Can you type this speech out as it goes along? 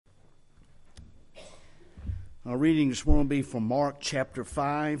Our reading this morning will be from Mark chapter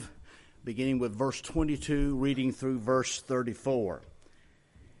 5, beginning with verse 22, reading through verse 34.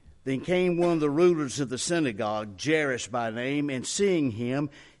 Then came one of the rulers of the synagogue, Jairus by name, and seeing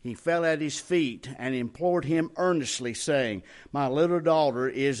him, he fell at his feet and implored him earnestly, saying, "My little daughter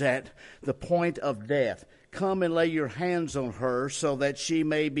is at the point of death. Come and lay your hands on her, so that she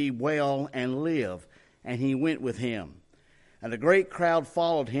may be well and live." And he went with him. And a great crowd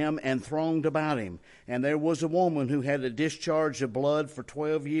followed him and thronged about him. And there was a woman who had a discharge of blood for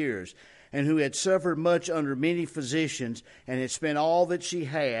 12 years, and who had suffered much under many physicians, and had spent all that she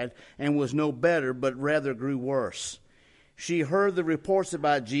had, and was no better, but rather grew worse. She heard the reports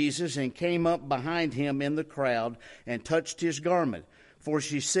about Jesus, and came up behind him in the crowd, and touched his garment. For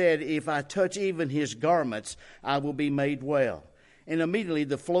she said, "If I touch even his garments, I will be made well." And immediately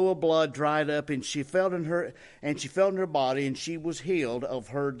the flow of blood dried up, and she felt in her body, and she was healed of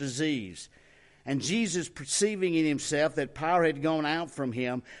her disease. And Jesus, perceiving in himself that power had gone out from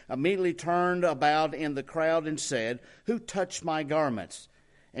him, immediately turned about in the crowd and said, "Who touched my garments?"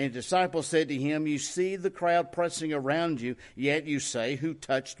 And his disciples said to him, "You see the crowd pressing around you, yet you say, 'Who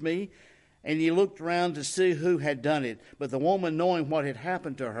touched me?'" And he looked round to see who had done it. But the woman, knowing what had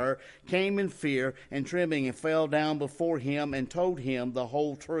happened to her, came in fear and trembling, and fell down before him and told him the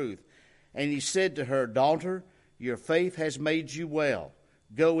whole truth. And he said to her, "Daughter, your faith has made you well.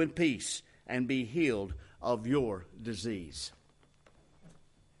 Go in peace and be healed of your disease."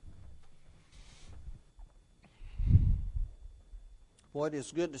 Boy, it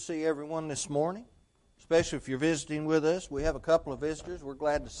is good to see everyone this morning, especially if you're visiting with us. We have a couple of visitors. We're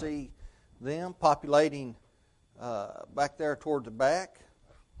glad to see them populating back there toward the back.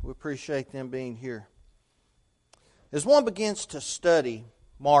 We appreciate them being here. As one begins to study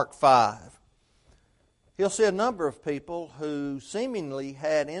Mark 5, he'll see a number of people who seemingly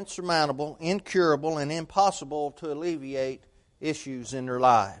had insurmountable, incurable, and impossible to alleviate issues in their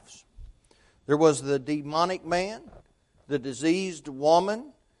lives. There was the demonic man, the diseased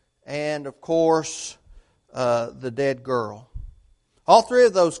woman, and of course the dead girl. All three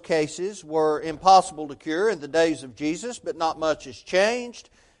of those cases were impossible to cure in the days of Jesus, but not much has changed.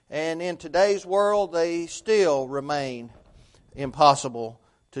 And in today's world, they still remain impossible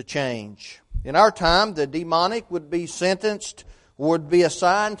to change. In our time, the demonic would be assigned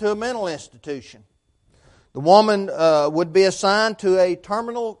to a mental institution. The woman would be assigned to a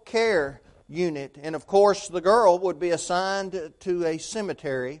terminal care unit. And of course, the girl would be assigned to a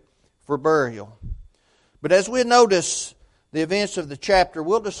cemetery for burial. But as we notice the events of the chapter,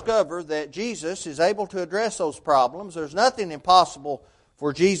 we'll discover that Jesus is able to address those problems. There's nothing impossible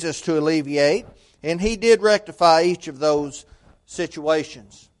for Jesus to alleviate, and He did rectify each of those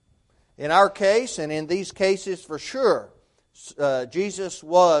situations. In our case, and in these cases for sure, Jesus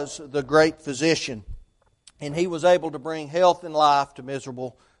was the great physician, and He was able to bring health and life to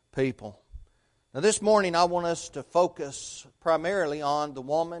miserable people. Now this morning I want us to focus primarily on the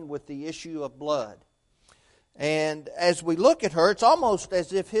woman with the issue of blood. And as we look at her, it's almost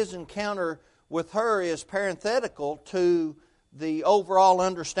as if his encounter with her is parenthetical to the overall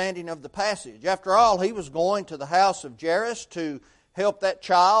understanding of the passage. After all, he was going to the house of Jairus to help that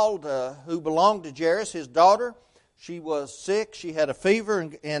child who belonged to Jairus, his daughter. She was sick, she had a fever,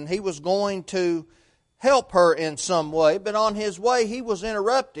 and he was going to help her in some way. But on his way, he was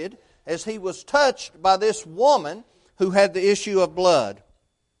interrupted as he was touched by this woman who had the issue of blood.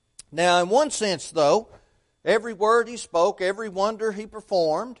 Now, in one sense, though, every word he spoke, every wonder he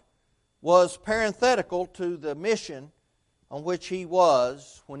performed was parenthetical to the mission on which he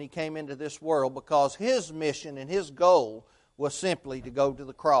was when he came into this world, because his mission and his goal was simply to go to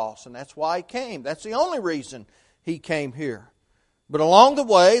the cross. And that's why he came. That's the only reason he came here. But along the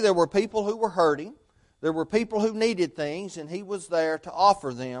way, there were people who were hurting. There were people who needed things, and he was there to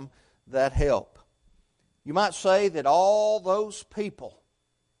offer them that help. You might say that all those people,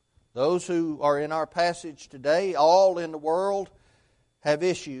 those who are in our passage today, all in the world, have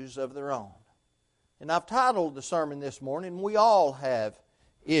issues of their own. And I've titled the sermon this morning, "We All Have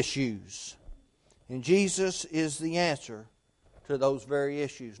Issues." And Jesus is the answer to those very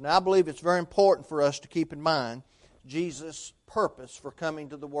issues. Now I believe it's very important for us to keep in mind Jesus' purpose for coming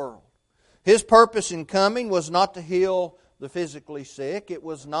to the world. His purpose in coming was not to heal the physically sick. It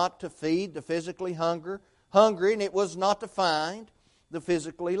was not to feed the physically hungry, and it was not to find the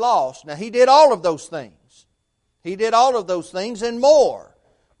physically lost. Now, He did all of those things. He did all of those things and more.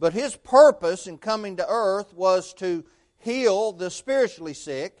 But His purpose in coming to earth was to heal the spiritually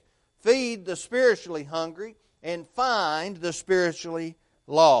sick, feed the spiritually hungry, and find the spiritually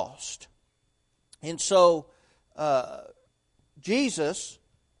lost. And so, Jesus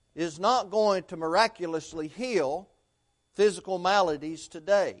is not going to miraculously heal physical maladies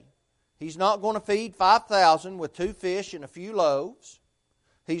today. He's not going to feed 5,000 with 2 fish and a few loaves.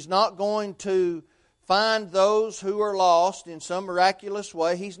 He's not going to find those who are lost in some miraculous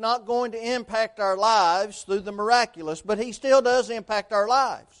way. He's not going to impact our lives through the miraculous, but He still does impact our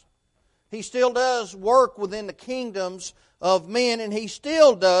lives. He still does work within the kingdoms of men, and He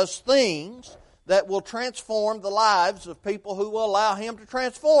still does things that will transform the lives of people who will allow Him to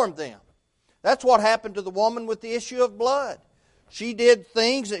transform them. That's what happened to the woman with the issue of blood. She did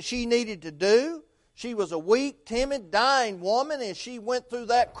things that she needed to do. She was a weak, timid, dying woman, and she went through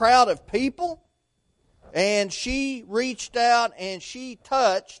that crowd of people, and she reached out and she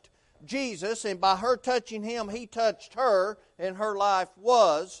touched Jesus, and by her touching Him, He touched her, and her life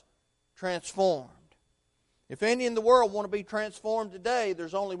was transformed. If any in the world want to be transformed today,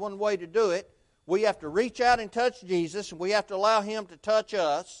 there's only one way to do it. We have to reach out and touch Jesus, and we have to allow Him to touch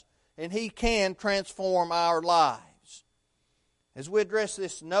us, and He can transform our lives. As we address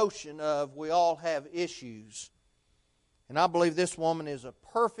this notion of we all have issues, and I believe this woman is a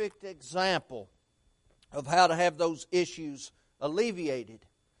perfect example of how to have those issues alleviated,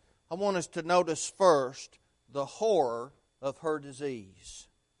 I want us to notice first the horror of her disease.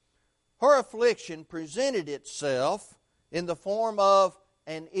 Her affliction presented itself in the form of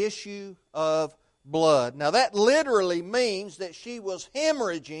an issue of blood. Now that literally means that she was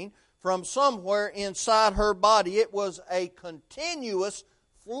hemorrhaging from somewhere inside her body. It was a continuous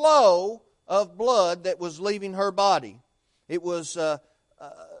flow of blood that was leaving her body. It was,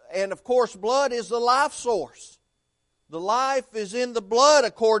 and of course, blood is the life source. The life is in the blood,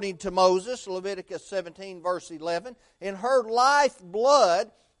 according to Moses, Leviticus 17, verse 11. And her life blood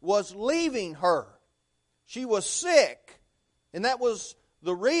was leaving her. She was sick. And that was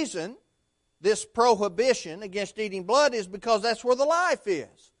the reason this prohibition against eating blood is because that's where the life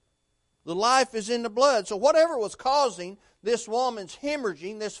is. The life is in the blood. So whatever was causing this woman's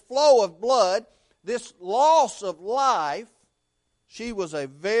hemorrhaging, this flow of blood, this loss of life, she was a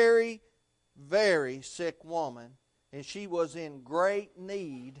very, very sick woman, and she was in great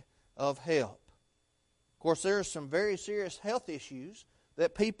need of help. Of course, there are some very serious health issues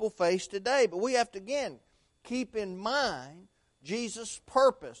that people face today, but we have to, again, keep in mind Jesus'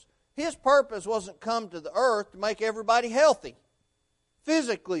 purpose. His purpose wasn't come to the earth to make everybody healthy,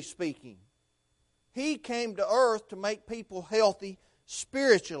 physically speaking. He came to earth to make people healthy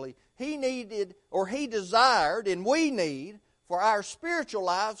spiritually. He needed, or He desired, and we need, for our spiritual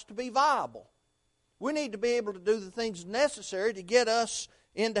lives to be viable. We need to be able to do the things necessary to get us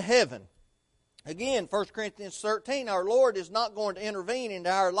into heaven. Again, 1 Corinthians 13, our Lord is not going to intervene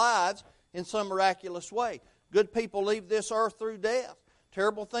into our lives in some miraculous way. Good people leave this earth through death.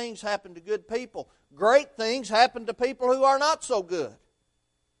 Terrible things happen to good people. Great things happen to people who are not so good.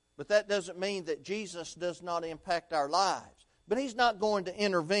 But that doesn't mean that Jesus does not impact our lives. But He's not going to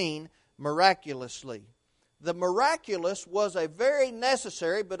intervene miraculously. The miraculous was a very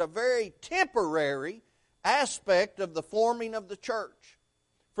necessary but a very temporary aspect of the forming of the church.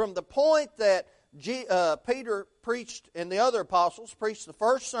 From the point that Peter preached and the other apostles preached the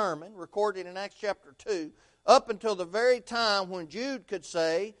first sermon recorded in Acts chapter 2, up until the very time when Jude could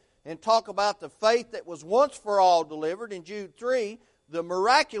say and talk about the faith that was once for all delivered in Jude 3, the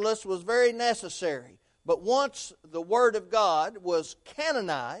miraculous was very necessary. But once the Word of God was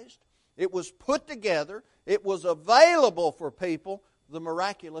canonized, it was put together, it was available for people, the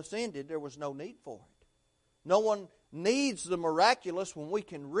miraculous ended. There was no need for it. No one needs the miraculous when we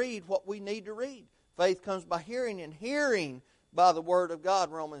can read what we need to read. Faith comes by hearing, and hearing by the Word of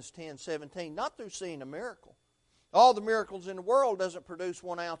God, Romans 10:17, not through seeing a miracle. All the miracles in the world doesn't produce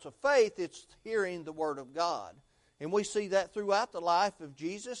 1 ounce of faith. It's hearing the Word of God. And we see that throughout the life of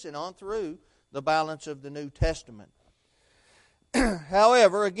Jesus and on through the balance of the New Testament.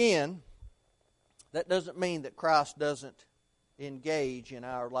 However, again, that doesn't mean that Christ doesn't engage in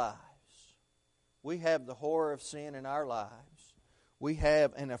our lives. We have the horror of sin in our lives. We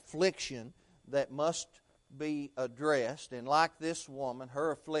have an affliction that must be addressed. And like this woman,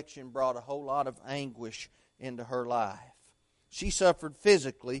 her affliction brought a whole lot of anguish into her life. She suffered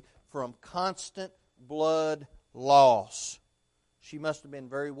physically from constant blood loss. She must have been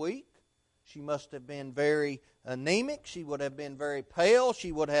very weak. She must have been very anemic. She would have been very pale.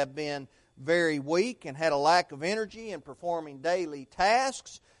 She would have been very weak and had a lack of energy in performing daily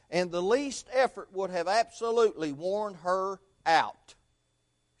tasks. And the least effort would have absolutely worn her out.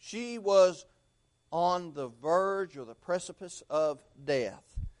 She was on the verge or the precipice of death.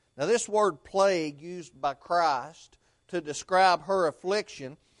 Now this word plague used by Christ to describe her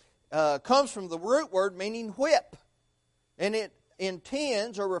affliction comes from the root word meaning whip. And it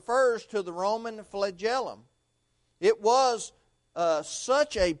intends or refers to the Roman flagellum. It was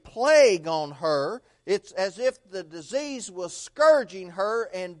such a plague on her. It's as if the disease was scourging her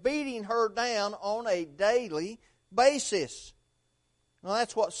and beating her down on a daily basis. Well,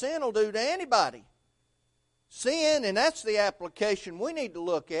 that's what sin will do to anybody. Sin, and that's the application we need to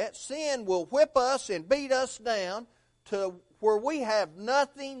look at, sin will whip us and beat us down to where we have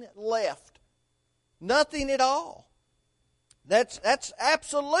nothing left. Nothing at all. That's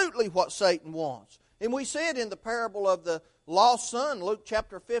absolutely what Satan wants. And we see it in the parable of the lost son, Luke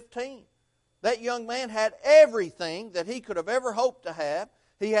chapter 15. That young man had everything that he could have ever hoped to have.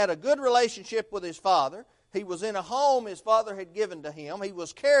 He had a good relationship with his father. He was in a home his father had given to him. He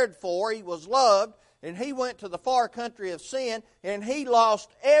was cared for. He was loved. And he went to the far country of sin, and he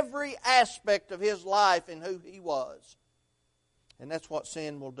lost every aspect of his life and who he was. And that's what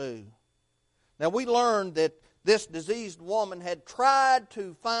sin will do. Now, we learned that this diseased woman had tried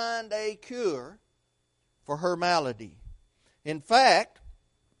to find a cure for her malady. In fact,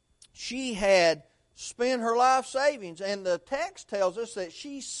 she had spent her life savings, and the text tells us that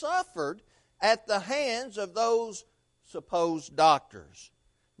she suffered at the hands of those supposed doctors.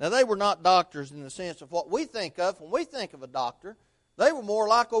 Now, they were not doctors in the sense of what we think of when we think of a doctor. They were more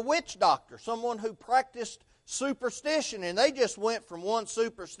like a witch doctor, someone who practiced superstition, and they just went from one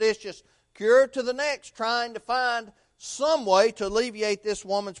superstitious cure to the next, trying to find some way to alleviate this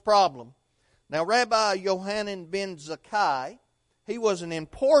woman's problem. Now, Rabbi Yohanan ben Zakkai, he was an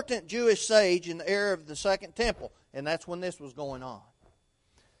important Jewish sage in the era of the Second Temple, and that's when this was going on.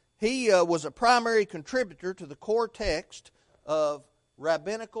 He was a primary contributor to the core text of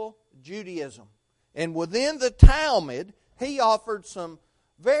rabbinical Judaism. And within the Talmud, he offered some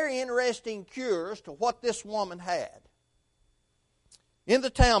very interesting cures to what this woman had. In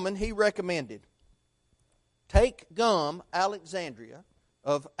the Talmud, he recommended, take gum Alexandria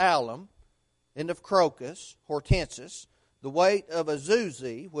of alum and of crocus, hortensis, the weight of a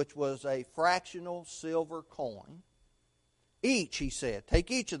zuzi, which was a fractional silver coin. Each, he said, take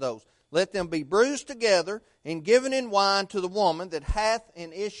each of those. Let them be bruised together and given in wine to the woman that hath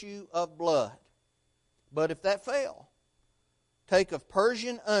an issue of blood. But if that fail, take of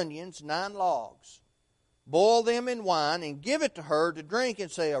Persian onions 9 logs, boil them in wine, and give it to her to drink, and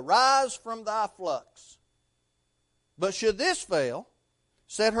say, arise from thy flux. But should this fail,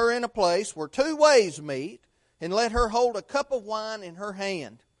 set her in a place where 2 ways meet, and let her hold a cup of wine in her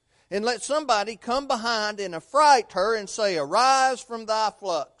hand. And let somebody come behind and affright her and say, arise from thy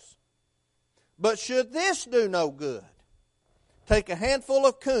flux. But should this do no good, take a handful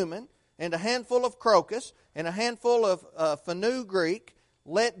of cumin and a handful of crocus and a handful of fenugreek.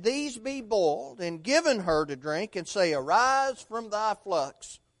 Let these be boiled and given her to drink, and say, arise from thy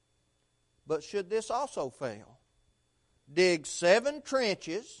flux. But should this also fail, dig 7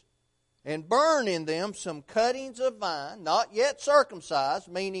 trenches and burn in them some cuttings of vine, not yet circumcised,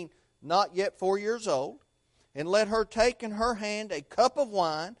 meaning not yet 4 years old, and let her take in her hand a cup of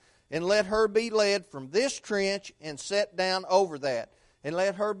wine, and let her be led from this trench and set down over that. And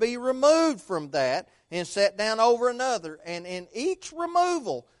let her be removed from that and set down over another. And in each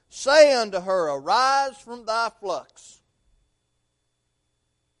removal say unto her, arise from thy flux.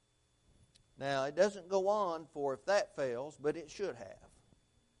 Now, it doesn't go on for if that fails, but it should have.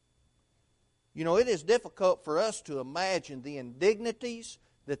 You know, it is difficult for us to imagine the indignities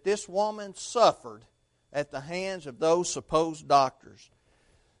that this woman suffered at the hands of those supposed doctors.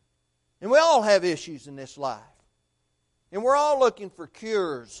 And we all have issues in this life. And we're all looking for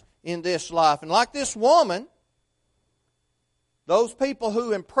cures in this life. And like this woman, those people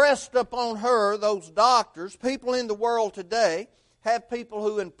who impressed upon her, those doctors, people in the world today, have people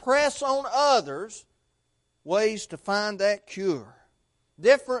who impress on others ways to find that cure.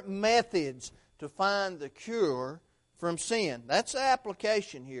 Different methods to find the cure from sin. That's the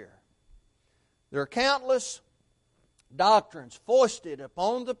application here. There are countless doctrines foisted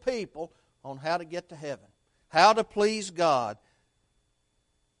upon the people on how to get to heaven, how to please God.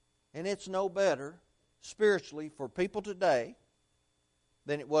 And it's no better spiritually for people today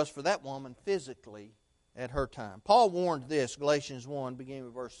than it was for that woman physically at her time. Paul warned this, Galatians 1, beginning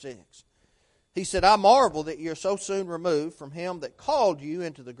with verse 6. He said, I marvel that you are so soon removed from him that called you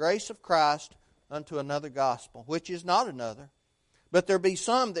into the grace of Christ unto another gospel, which is not another. But there be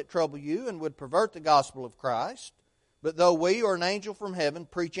some that trouble you and would pervert the gospel of Christ. But though we or an angel from heaven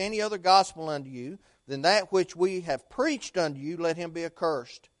preach any other gospel unto you than that which we have preached unto you, let him be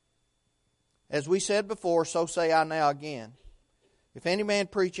accursed. As we said before, so say I now again. If any man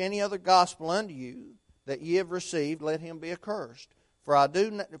preach any other gospel unto you that ye have received, let him be accursed.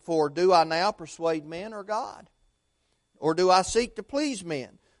 For do I now persuade men or God? Or do I seek to please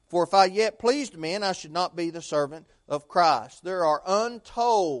men? For if I yet pleased men, I should not be the servant of Christ. There are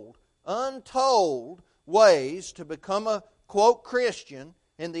untold ways to become a, quote, Christian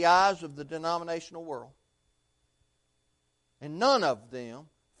in the eyes of the denominational world. And none of them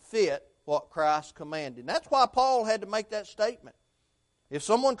fit what Christ commanded. And that's why Paul had to make that statement. If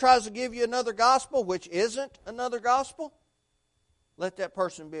someone tries to give you another gospel, which isn't another gospel, let that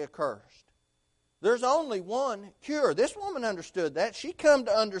person be accursed. There's only one cure. This woman understood that. She come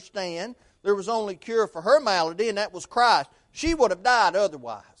to understand there was only cure for her malady, and that was Christ. She would have died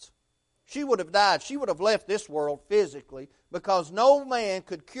otherwise. She would have died. She would have left this world physically because no man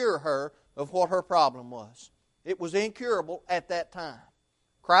could cure her of what her problem was. It was incurable at that time.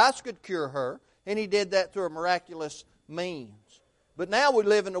 Christ could cure her, and He did that through a miraculous means. But now we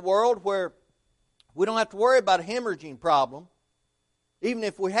live in a world where we don't have to worry about a hemorrhaging problem. Even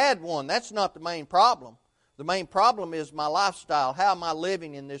if we had one, that's not the main problem. The main problem is my lifestyle. How am I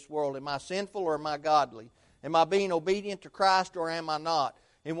living in this world? Am I sinful or am I godly? Am I being obedient to Christ or am I not?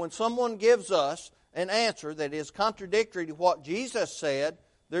 And when someone gives us an answer that is contradictory to what Jesus said,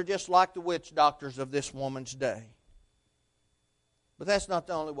 they're just like the witch doctors of this woman's day. But that's not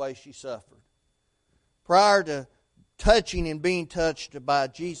the only way she suffered. Prior to touching and being touched by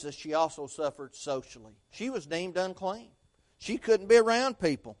Jesus, she also suffered socially. She was deemed unclean. She couldn't be around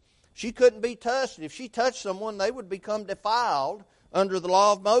people. She couldn't be touched. If she touched someone, they would become defiled under the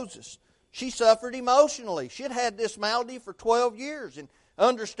law of Moses. She suffered emotionally. She had had this malady for 12 years. And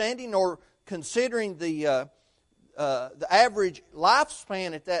understanding or considering the average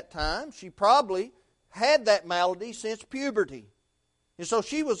lifespan at that time, she probably had that malady since puberty. And so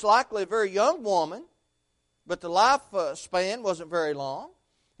she was likely a very young woman, but the lifespan wasn't very long.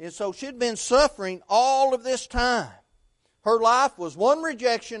 And so she'd been suffering all of this time. Her life was one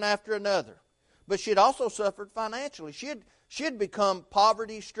rejection after another. But she'd also suffered financially. She'd become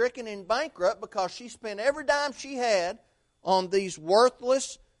poverty-stricken and bankrupt because she spent every dime she had on these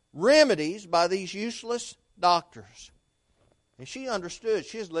worthless remedies by these useless doctors. And she understood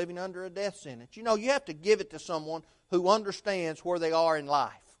she was living under a death sentence. You know, you have to give it to someone who understands where they are in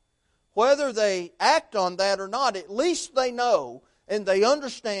life. Whether they act on that or not, at least they know and they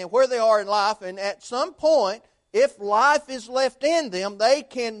understand where they are in life. And at some point, if life is left in them, they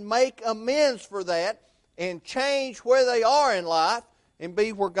can make amends for that and change where they are in life and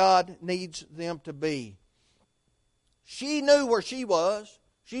be where God needs them to be. She knew where she was.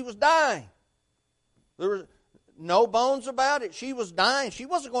 She was dying. There was no bones about it. She was dying. She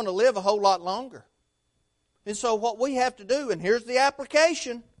wasn't going to live a whole lot longer. And so what we have to do, and here's the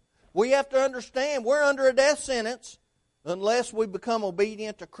application, we have to understand we're under a death sentence unless we become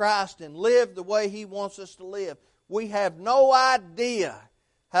obedient to Christ and live the way He wants us to live. We have no idea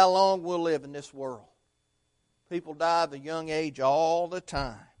how long we'll live in this world. People die of a young age all the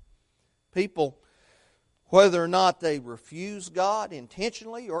time. People, whether or not they refuse God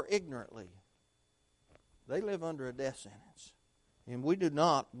intentionally or ignorantly, they live under a death sentence. And we do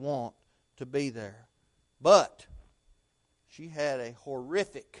not want to be there. But she had a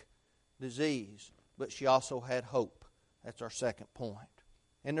horrific disease, but she also had hope. That's our second point.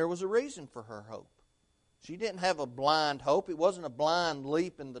 And there was a reason for her hope. She didn't have a blind hope. It wasn't a blind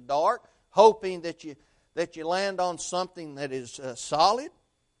leap in the dark, hoping that you land on something that is solid.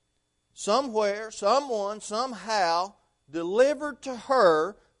 Somewhere, someone, somehow delivered to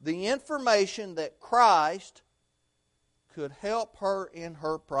her the information that Christ could help her in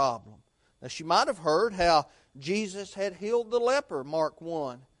her problem. Now, she might have heard how Jesus had healed the leper, Mark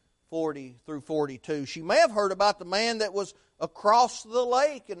 1, 40 through 42. She may have heard about the man that was across the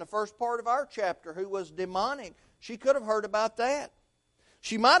lake in the first part of our chapter who was demonic. She could have heard about that.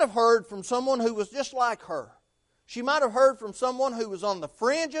 She might have heard from someone who was just like her. She might have heard from someone who was on the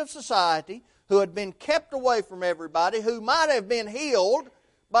fringe of society, who had been kept away from everybody, who might have been healed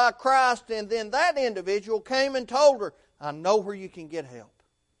by Christ, and then that individual came and told her, I know where you can get help.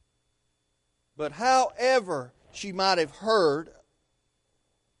 But however she might have heard,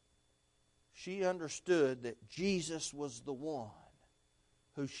 she understood that Jesus was the one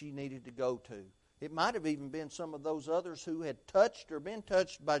who she needed to go to. It might have even been some of those others who had touched or been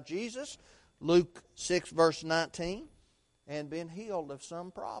touched by Jesus, Luke 6 verse 19, and been healed of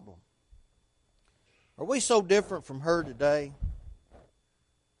some problem. Are we so different from her today?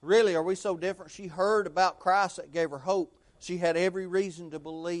 Really, are we so different? She heard about Christ that gave her hope. She had every reason to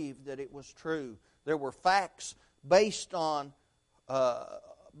believe that it was true. There were facts based on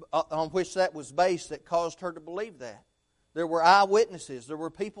which that was based that caused her to believe that. There were eyewitnesses. There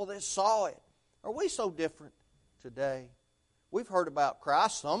were people that saw it. Are we so different today? We've heard about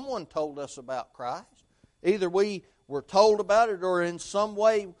Christ. Someone told us about Christ. Either we were told about it, or in some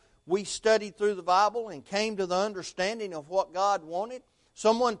way we studied through the Bible and came to the understanding of what God wanted.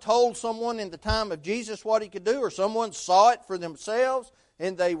 Someone told someone in the time of Jesus what He could do, or someone saw it for themselves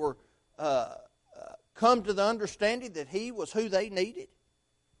and they were come to the understanding that He was who they needed.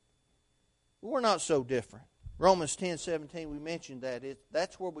 We're not so different. Romans 10:17, we mentioned that.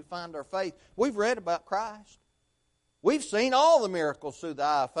 That's where we find our faith. We've read about Christ. We've seen all the miracles through the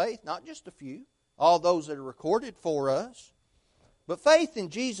eye of faith, not just a few, all those that are recorded for us. But faith in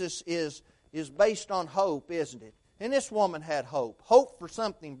Jesus is based on hope, isn't it? And this woman had hope. Hope for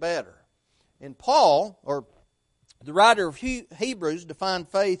something better. And Paul, or the writer of Hebrews, defined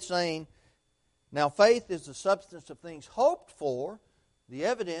faith saying, now faith is the substance of things hoped for, the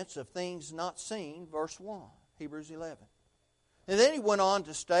evidence of things not seen, verse 1, Hebrews 11. And then he went on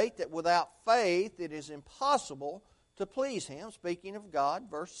to state that without faith it is impossible to please Him, speaking of God,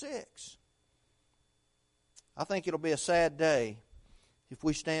 verse 6. I think it'll be a sad day if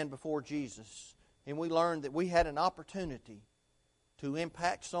we stand before Jesus and we learn that we had an opportunity to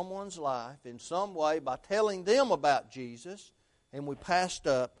impact someone's life in some way by telling them about Jesus, and we passed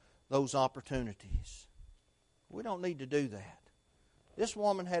up those opportunities. We don't need to do that. This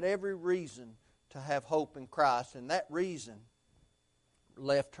woman had every reason to have hope in Christ, and that reason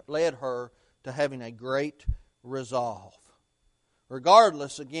led her to having a great resolve.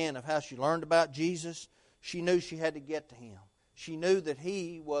 Regardless, again, of how she learned about Jesus, she knew she had to get to Him. She knew that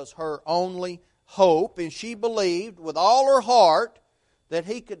He was her only hope, and she believed with all her heart that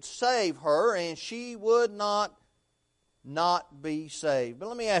He could save her, and she would not be saved. But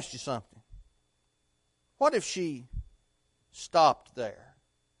let me ask you something. What if she stopped there?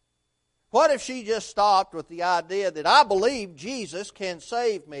 What if she just stopped with the idea that I believe Jesus can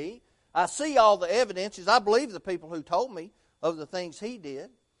save me? I see all the evidences. I believe the people who told me of the things He did.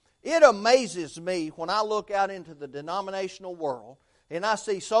 It amazes me when I look out into the denominational world and I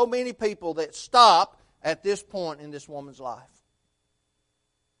see so many people that stop at this point in this woman's life.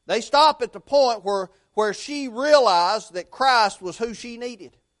 They stop at the point where she realized that Christ was who she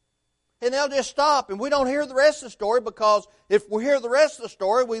needed. And they'll just stop, and we don't hear the rest of the story, because if we hear the rest of the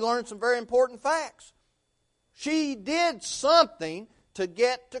story, we learn some very important facts. She did something to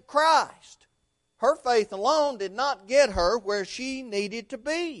get to Christ. Her faith alone did not get her where she needed to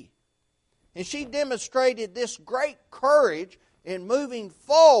be. And she demonstrated this great courage in moving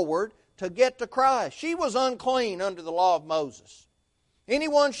forward to get to Christ. She was unclean under the law of Moses.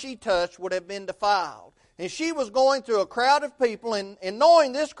 Anyone she touched would have been defiled. And she was going through a crowd of people, and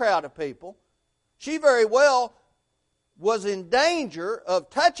knowing this crowd of people, she very well was in danger of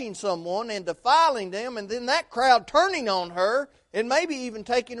touching someone and defiling them, and then that crowd turning on her and maybe even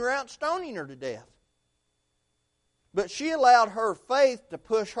taking her out and stoning her to death. But she allowed her faith to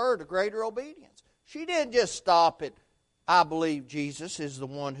push her to greater obedience. She didn't just stop at, I believe Jesus is the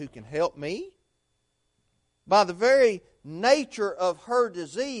one who can help me. By the very nature of her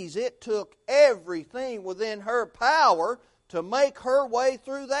disease, it took everything within her power to make her way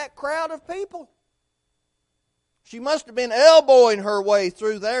through that crowd of people. She must have been elbowing her way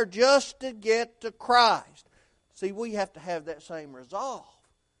through there just to get to Christ. See, we have to have that same resolve.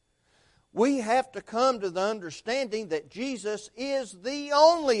 We have to come to the understanding that Jesus is the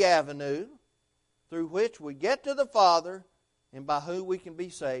only avenue through which we get to the Father and by whom we can be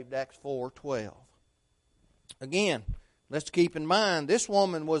saved, Acts 4:12. Again, let's keep in mind, this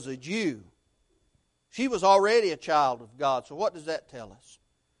woman was a Jew. She was already a child of God. So what does that tell us?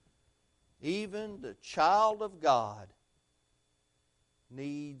 Even the child of God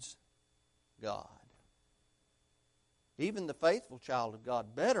needs God. Even the faithful child of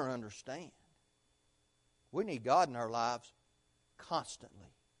God better understand we need God in our lives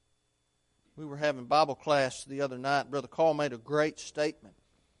constantly. We were having Bible class the other night. Brother Carl made a great statement.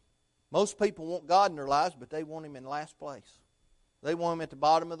 Most people want God in their lives, but they want Him in last place. They want Him at the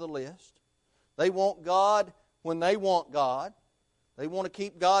bottom of the list. They want God when they want God. They want to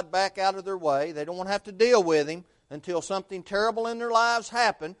keep God back out of their way. They don't want to have to deal with Him until something terrible in their lives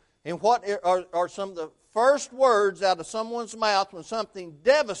happen. And what are some of the first words out of someone's mouth when something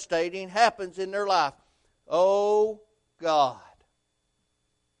devastating happens in their life? Oh, God.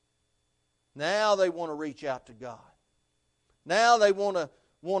 Now they want to reach out to God. Now they want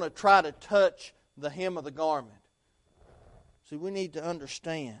to try to touch the hem of the garment. See, we need to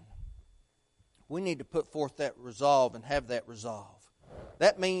understand. We need to put forth that resolve and have that resolve.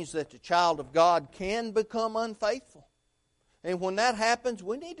 That means that the child of God can become unfaithful. And when that happens,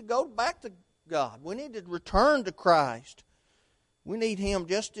 we need to go back to God. We need to return to Christ. We need Him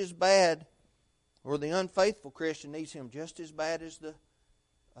just as bad, or the unfaithful Christian needs Him just as bad as the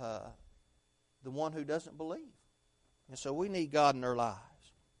one who doesn't believe. And so we need God in our lives.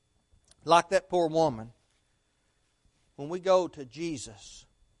 Like that poor woman, when we go to Jesus,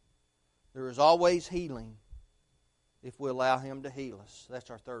 there is always healing if we allow Him to heal us. That's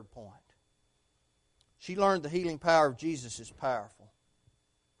our third point. She learned the healing power of Jesus is powerful.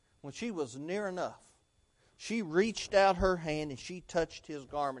 When she was near enough, she reached out her hand and she touched His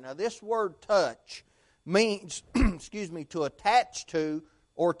garment. Now this word touch means, to attach to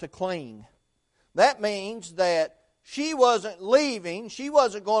or to cling. That means that she wasn't leaving, she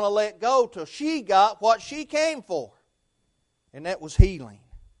wasn't going to let go till she got what she came for. And that was healing.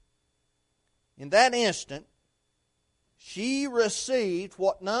 In that instant, she received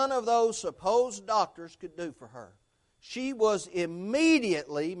what none of those supposed doctors could do for her. She was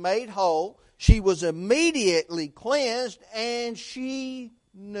immediately made whole. She was immediately cleansed, and she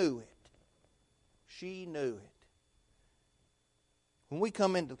knew it. She knew it. When we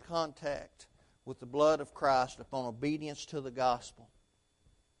come into contact with the blood of Christ upon obedience to the gospel,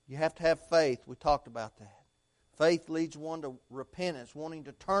 you have to have faith. We talked about that. Faith leads one to repentance, wanting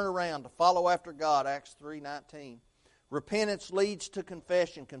to turn around, to follow after God, Acts 3:19. Repentance leads to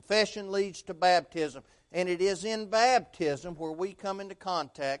confession. Confession leads to baptism. And it is in baptism where we come into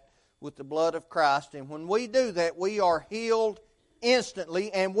contact with the blood of Christ. And when we do that, we are healed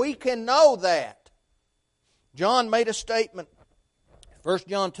instantly, and we can know that. John made a statement. 1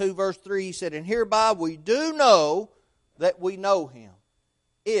 John 2 verse 3, he said, "And hereby we do know that we know Him,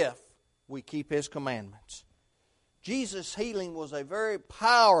 if we keep His commandments." Jesus' healing was a very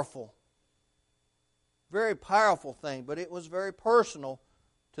powerful thing, but it was very personal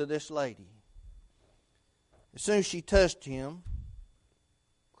to this lady. As soon as she touched Him,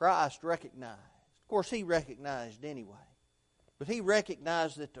 Christ recognized. Of course, He recognized anyway. But He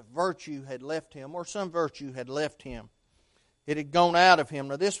recognized that the virtue had left Him, or some virtue had left Him. It had gone out of Him.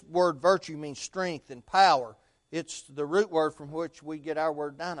 Now, this word virtue means strength and power. It's the root word from which we get our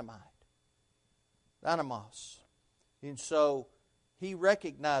word dynamite. Dynamos. And so, He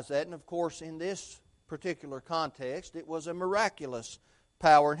recognized that. And of course, in this particular context, it was a miraculous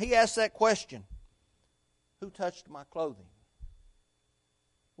power. And He asked that question, "Who touched my clothing?"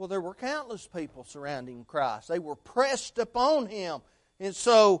 Well, there were countless people surrounding Christ. They were pressed upon Him. And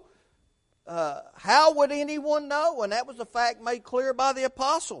so, how would anyone know? And that was a fact made clear by the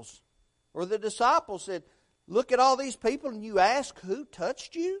apostles. Or the disciples said, "Look at all these people and you ask, who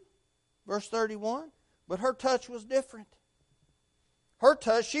touched you?" Verse 31. But her touch was different. Her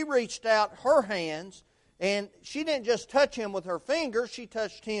touch, she reached out her hands, and she didn't just touch Him with her fingers, she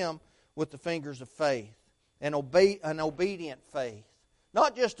touched Him with the fingers of faith, an obedient faith.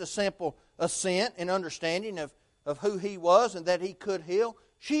 Not just a simple assent and understanding of who He was and that He could heal.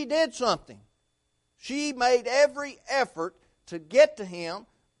 She did something. She made every effort to get to Him,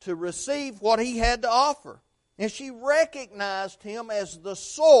 to receive what He had to offer. And she recognized Him as the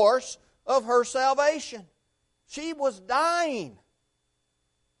source of her salvation. She was dying.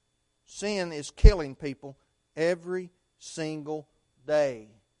 Sin is killing people every single day.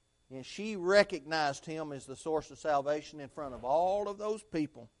 And she recognized Him as the source of salvation in front of all of those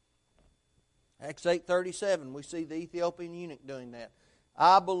people. Acts 8:37, we see the Ethiopian eunuch doing that.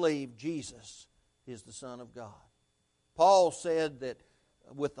 "I believe Jesus is the Son of God." Paul said that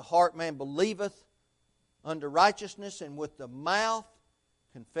with the heart man believeth unto righteousness, and with the mouth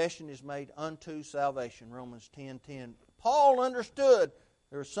confession is made unto salvation. Romans 10:10. Paul understood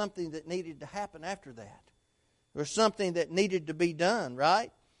there was something that needed to happen after that. There was something that needed to be done,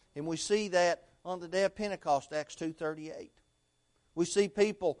 right? And we see that on the day of Pentecost, Acts 2:38. We see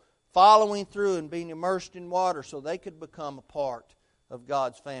people following through and being immersed in water so they could become a part of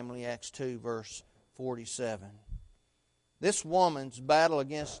God's family, Acts 2, verse 47. This woman's battle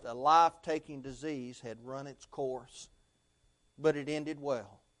against a life-taking disease had run its course, but it ended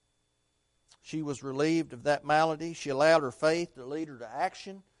well. She was relieved of that malady. She allowed her faith to lead her to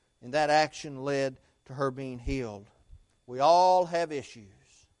action, and that action led to her being healed. We all have issues.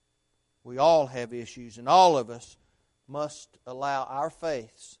 We all have issues, and all of us must allow our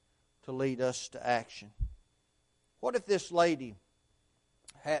faiths to lead us to action. What if this lady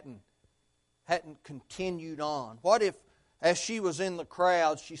hadn't continued on? What if, as she was in the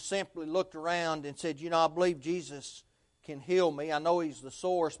crowd, she simply looked around and said, I believe Jesus can heal me. I know He's the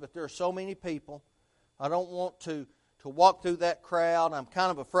source, but there are so many people. I don't want to walk through that crowd. I'm kind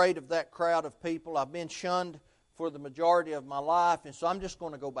of afraid of that crowd of people. I've been shunned for the majority of my life, and so I'm just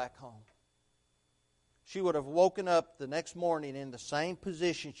going to go back home. She would have woken up the next morning in the same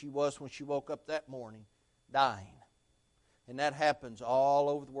position she was when she woke up that morning, dying. And that happens all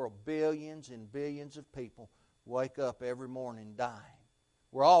over the world. Billions and billions of people wake up every morning dying.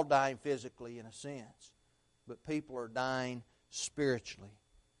 We're all dying physically in a sense. but people are dying spiritually.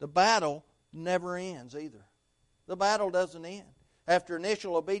 The battle never ends either. The battle doesn't end. After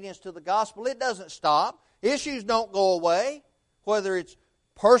initial obedience to the gospel, it doesn't stop. Issues don't go away, whether it's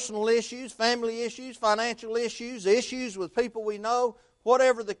personal issues, family issues, financial issues, issues with people we know,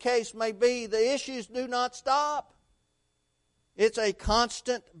 whatever the case may be, the issues do not stop. It's a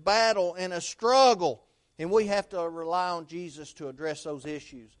constant battle and a struggle, and we have to rely on Jesus to address those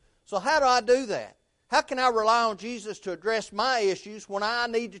issues. So how do I do that? How can I rely on Jesus to address my issues when I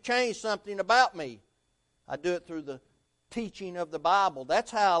need to change something about me? I do it through the teaching of the Bible.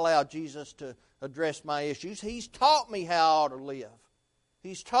 That's how I allow Jesus to address my issues. He's taught me how I ought to live.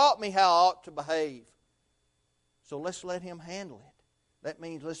 He's taught me how I ought to behave. So let's let Him handle it. That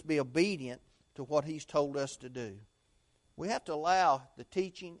means let's be obedient to what He's told us to do. We have to allow the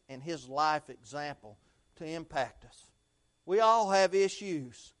teaching and His life example to impact us. We all have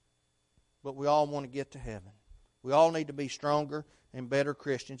issues, but we all want to get to heaven. We all need to be stronger and better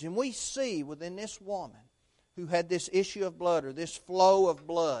Christians. And we see within this woman who had this issue of blood, or this flow of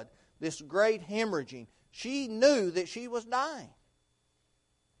blood, this great hemorrhaging, she knew that she was dying.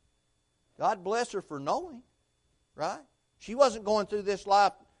 God bless her for knowing, right? She wasn't going through this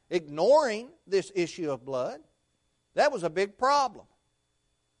life ignoring this issue of blood. That was a big problem.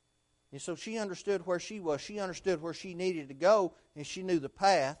 And so she understood where she was. She understood where she needed to go, and she knew the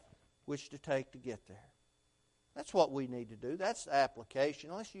path which to take to get there. That's what we need to do. That's the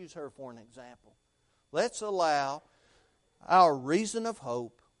application. Let's use her for an example. Let's allow our reason of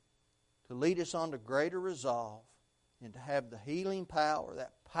hope to lead us on to greater resolve and to have the healing power,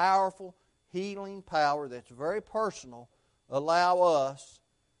 that powerful healing power that's very personal, allow us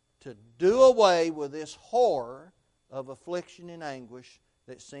to do away with this horror of affliction and anguish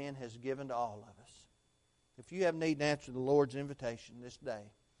that sin has given to all of us. If you have need to answer the Lord's invitation this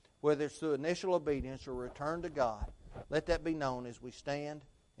day, whether it's through initial obedience or return to God, let that be known as we stand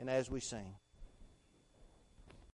and as we sing.